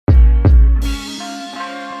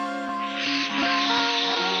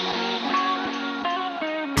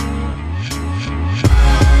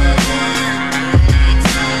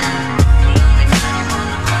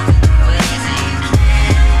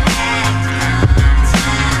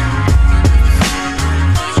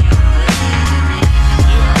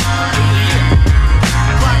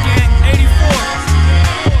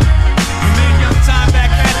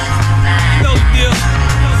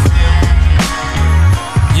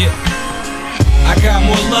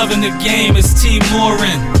loving the game, it's T.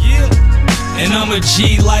 Morin. And I'm a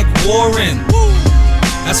G like Warren.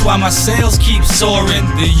 That's why my sales keep soaring.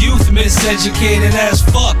 The youth miseducated as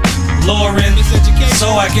fuck, Lauren. So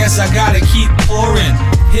I guess I gotta keep pouring.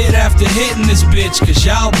 Hit after hitting this bitch, cause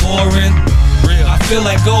y'all boring. I feel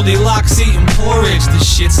like Goldilocks eating porridge. This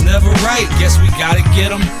shit's never right, guess we gotta get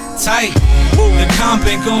them tight. The comp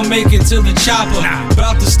ain't gon' make it to the chopper.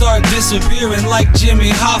 About to start disappearing like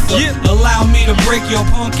Jimmy Hoffa. Allow me to break your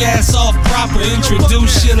punk ass off proper.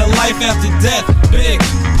 Introduce shit to life after death, Big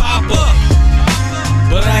Papa.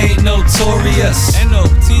 But I ain't notorious.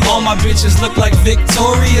 All my bitches look like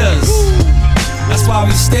Victorias. That's why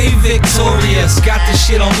we stay victorious. Got this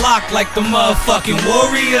shit on lock like the motherfucking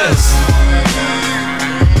Warriors.